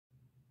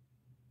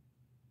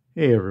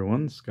Hey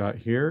everyone, Scott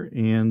here,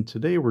 and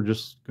today we're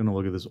just going to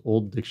look at this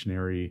old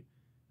dictionary,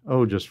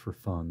 just for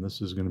fun. This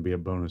is going to be a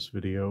bonus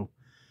video.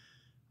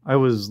 I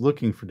was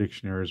looking for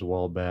dictionaries a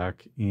while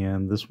back,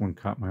 and this one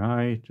caught my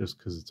eye just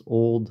because it's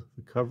old.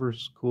 The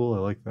cover's cool. I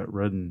like that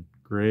red and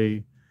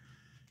gray,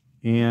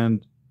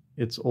 and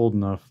it's old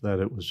enough that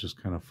it was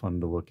just kind of fun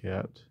to look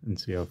at and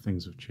see how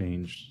things have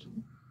changed.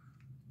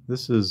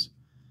 This is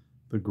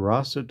the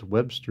Grosset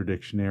Webster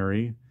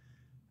Dictionary,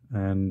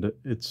 and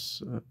it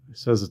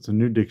says it's a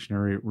new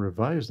dictionary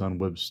revised on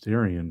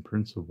Websterian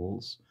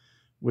principles,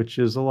 which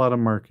is a lot of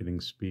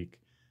marketing speak.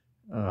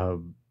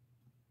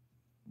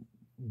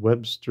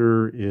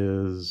 Merriam-Webster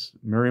is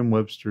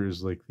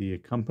like the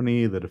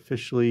company that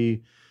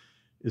officially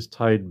is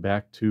tied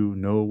back to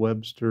Noah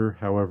Webster.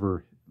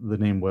 However, the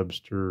name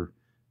Webster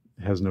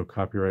has no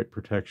copyright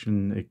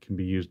protection. It can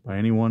be used by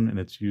anyone, and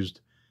it's used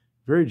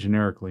very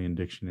generically in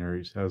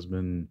dictionaries. Has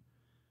been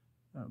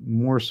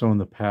more so in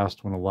the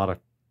past when a lot of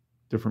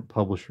different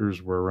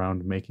publishers were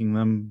around making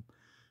them,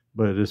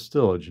 but it is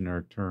still a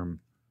generic term,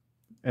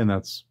 and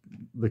that's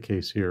the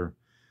case here.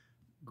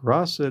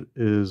 Grosset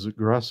is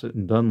Grosset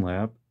and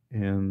Dunlap,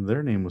 and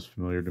their name was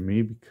familiar to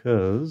me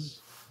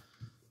because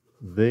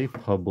they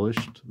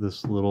published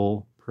this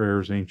little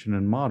Prayers Ancient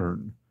and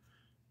Modern,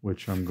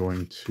 which I'm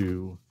going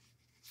to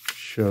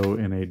show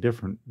in a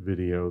different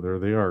video. There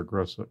they are,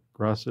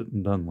 Grosset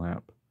and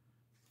Dunlap.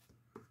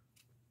 I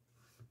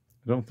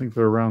don't think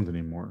they're around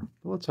anymore,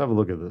 but let's have a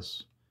look at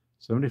this.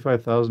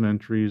 75,000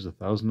 entries,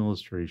 1,000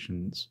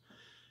 illustrations,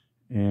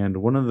 and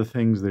one of the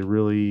things they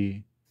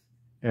really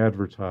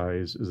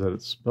advertise is that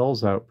it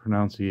spells out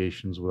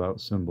pronunciations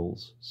without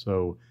symbols.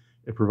 So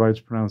it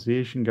provides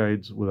pronunciation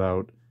guides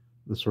without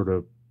the sort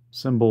of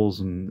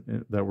symbols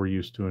that we're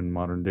used to in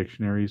modern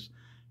dictionaries,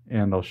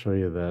 and I'll show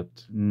you that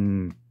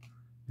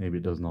maybe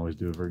it doesn't always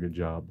do a very good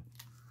job.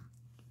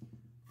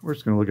 We're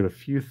just going to look at a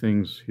few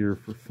things here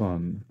for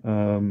fun.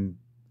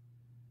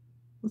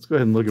 Let's go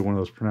ahead and look at one of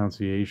those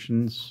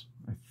pronunciations.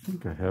 I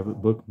think I have it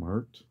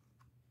bookmarked.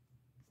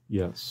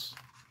 Yes,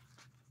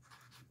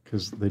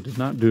 because they did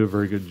not do a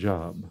very good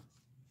job.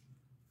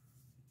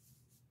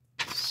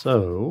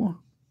 So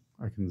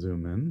I can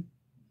zoom in.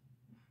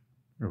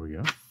 There we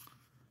go.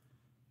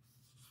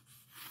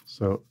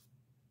 So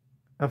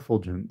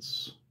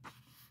effulgence.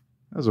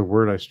 That's a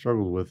word I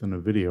struggled with in a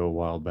video a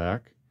while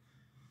back,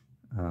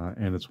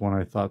 and it's one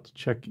I thought to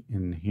check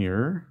in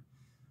here.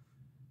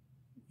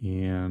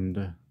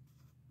 And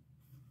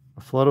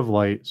a flood of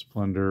light,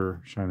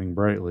 splendor, shining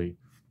brightly.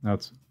 Now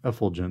it's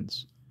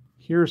effulgence.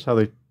 Here's how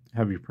they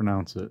have you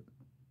pronounce it.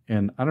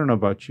 And I don't know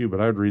about you, but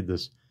I'd read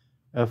this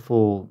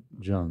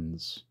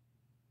effulgence.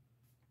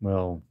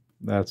 Well,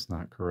 that's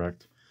not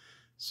correct.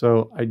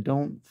 So I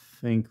don't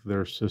think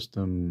their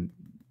system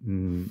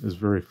is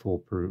very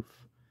foolproof.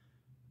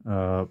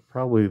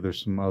 Probably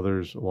there's some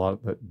others, a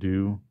lot that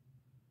do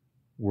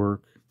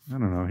work. I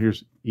don't know.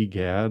 Here's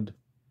egad.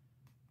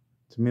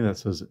 To me that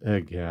says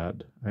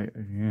egad.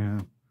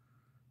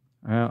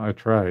 I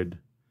tried.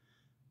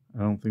 I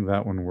don't think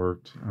that one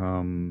worked.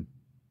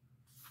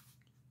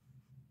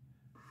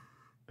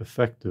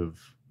 Effective.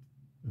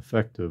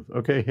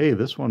 Okay, hey,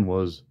 this one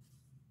was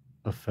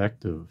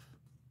effective.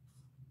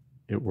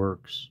 It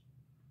works.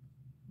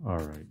 All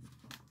right.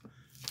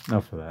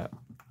 Enough of that.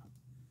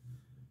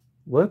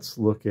 Let's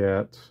look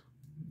at,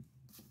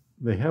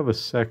 they have a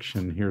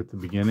section here at the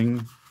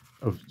beginning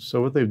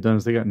so what they've done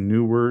is they got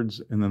new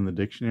words and then the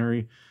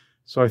dictionary.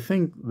 So I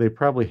think they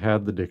probably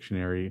had the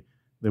dictionary.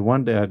 They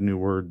wanted to add new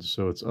words,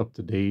 so it's up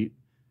to date.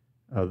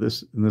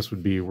 This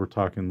would be, we're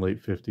talking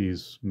late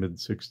 50s, mid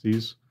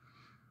 60s.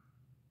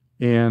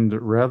 And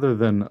rather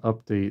than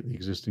update the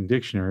existing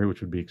dictionary,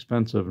 which would be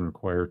expensive and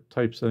require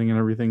typesetting and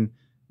everything,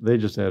 they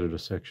just added a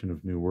section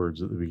of new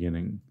words at the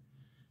beginning,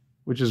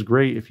 which is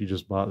great if you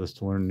just bought this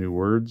to learn new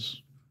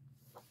words.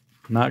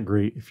 Not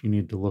great if you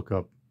need to look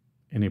up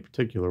any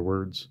particular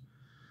words.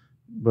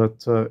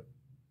 But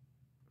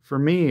for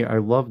me, I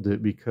loved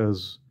it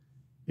because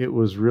it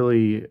was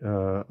really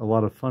a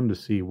lot of fun to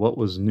see what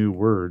was new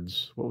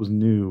words, what was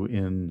new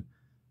in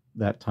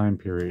that time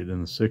period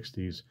in the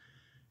 60s.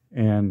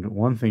 And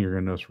one thing you're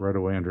going to notice right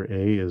away under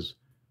A is,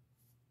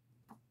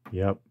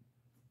 yep,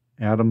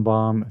 atom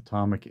bomb,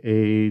 atomic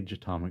age,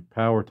 atomic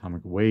power,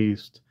 atomic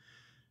waste.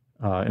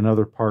 In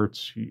other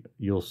parts,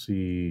 you'll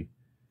see,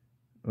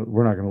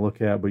 we're not going to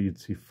look at, but you'd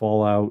see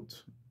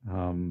fallout,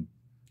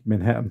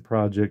 Manhattan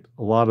Project,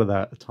 a lot of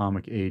that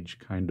atomic age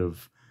kind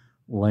of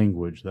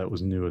language that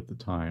was new at the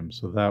time.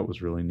 So that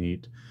was really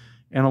neat.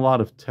 And a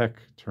lot of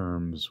tech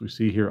terms. We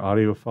see here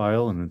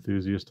audiophile, an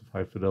enthusiast of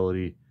high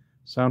fidelity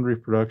sound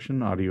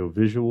reproduction,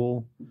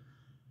 audiovisual,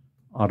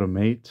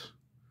 automate,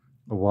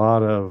 a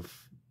lot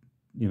of,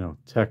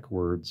 tech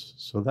words.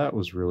 So that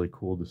was really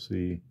cool to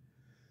see.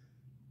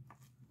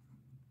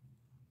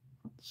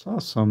 Saw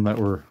some that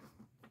were,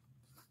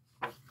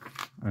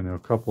 I know a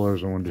couple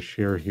others I wanted to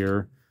share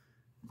here.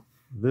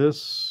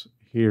 This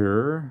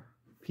here,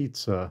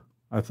 pizza.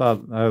 I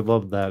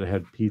loved that it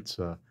had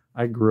pizza.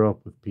 I grew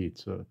up with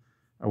pizza.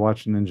 I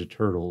watched Ninja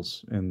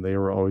Turtles, and they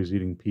were always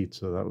eating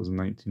pizza. That was in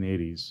the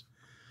 1980s.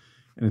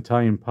 An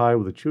Italian pie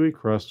with a chewy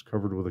crust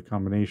covered with a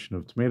combination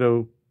of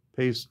tomato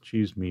paste,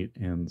 cheese, meat,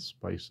 and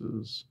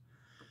spices.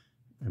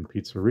 And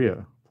pizzeria,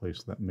 a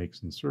place that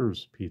makes and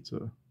serves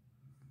pizza.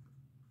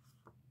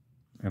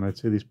 And I'd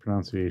say these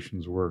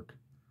pronunciations work.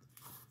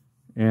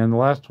 And the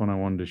last one I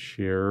wanted to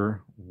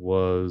share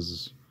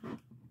was,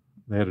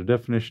 they had a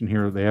definition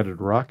here. They added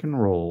rock and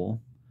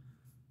roll,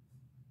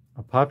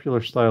 a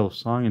popular style of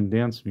song and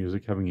dance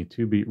music having a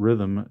 2-beat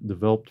rhythm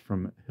developed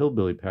from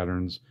hillbilly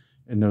patterns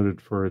and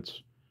noted for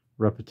its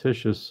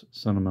repetitious,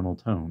 sentimental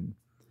tone.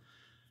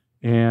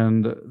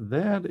 And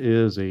that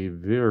is a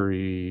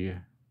very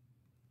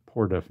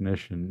poor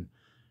definition.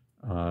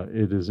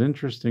 It is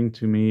interesting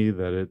to me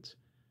that it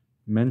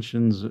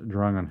mentions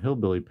drawing on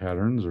hillbilly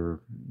patterns,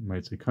 or you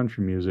might say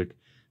country music,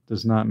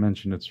 does not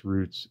mention its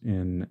roots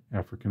in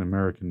African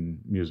American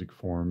music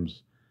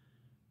forms,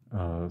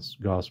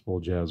 gospel,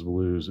 jazz,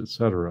 blues,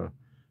 etc.,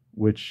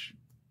 which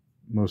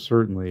most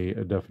certainly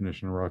a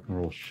definition of rock and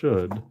roll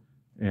should.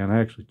 And I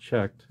actually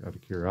checked out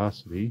of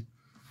curiosity.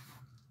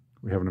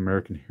 We have an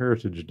American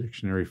Heritage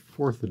Dictionary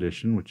 4th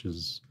edition, which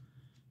is,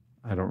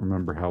 I don't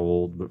remember how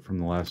old, but from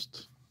the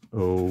last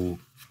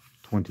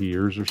 20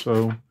 years or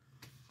so.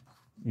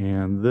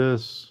 And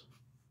this,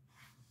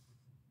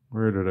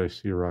 where did I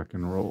see rock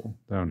and roll?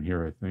 Down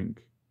here, I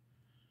think.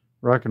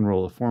 Rock and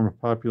roll, a form of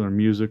popular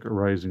music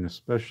arising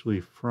especially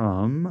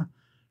from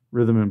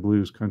rhythm and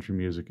blues, country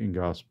music, and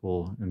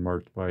gospel, and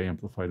marked by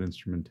amplified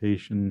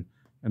instrumentation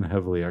and a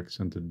heavily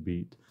accented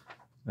beat.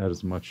 That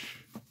is a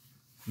much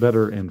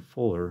better and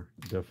fuller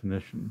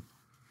definition.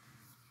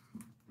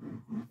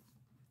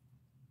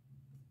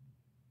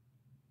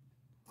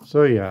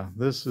 So yeah,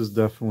 this is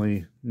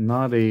definitely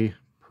not a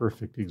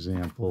perfect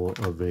example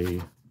of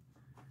a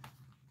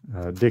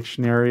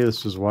dictionary.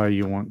 This is why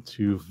you want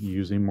to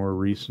use a more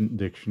recent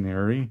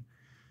dictionary.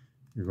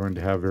 You're going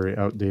to have very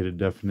outdated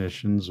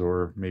definitions,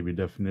 or maybe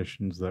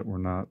definitions that were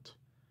not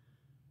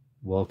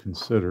well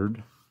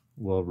considered,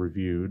 well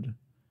reviewed.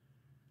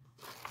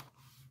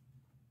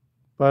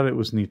 But it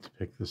was neat to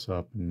pick this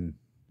up and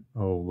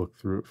look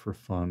through it for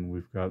fun.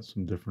 We've got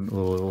some different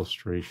little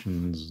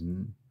illustrations,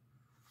 and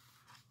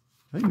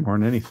I think more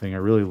than anything, I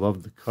really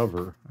love the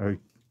cover. I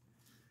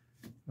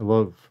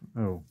love,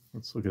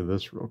 let's look at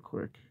this real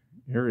quick.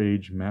 Air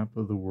Age Map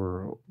of the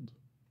World.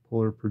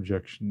 Polar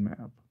Projection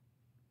Map.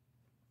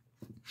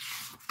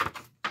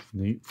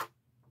 Neat.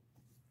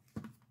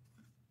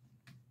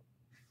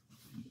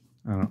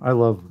 I don't know, I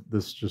love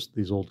this, just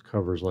these old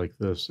covers like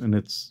this. And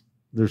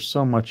there's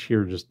so much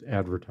here just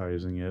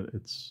advertising it.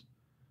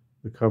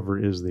 The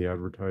cover is the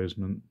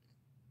advertisement.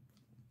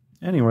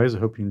 Anyways, I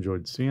hope you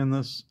enjoyed seeing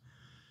this.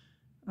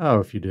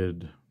 If you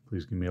did,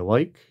 please give me a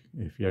like.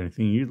 If you have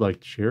anything you'd like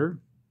to share,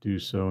 do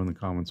so in the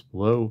comments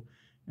below.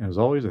 And as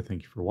always, I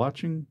thank you for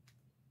watching.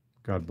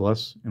 God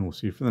bless, and we'll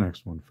see you for the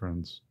next one,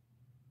 friends.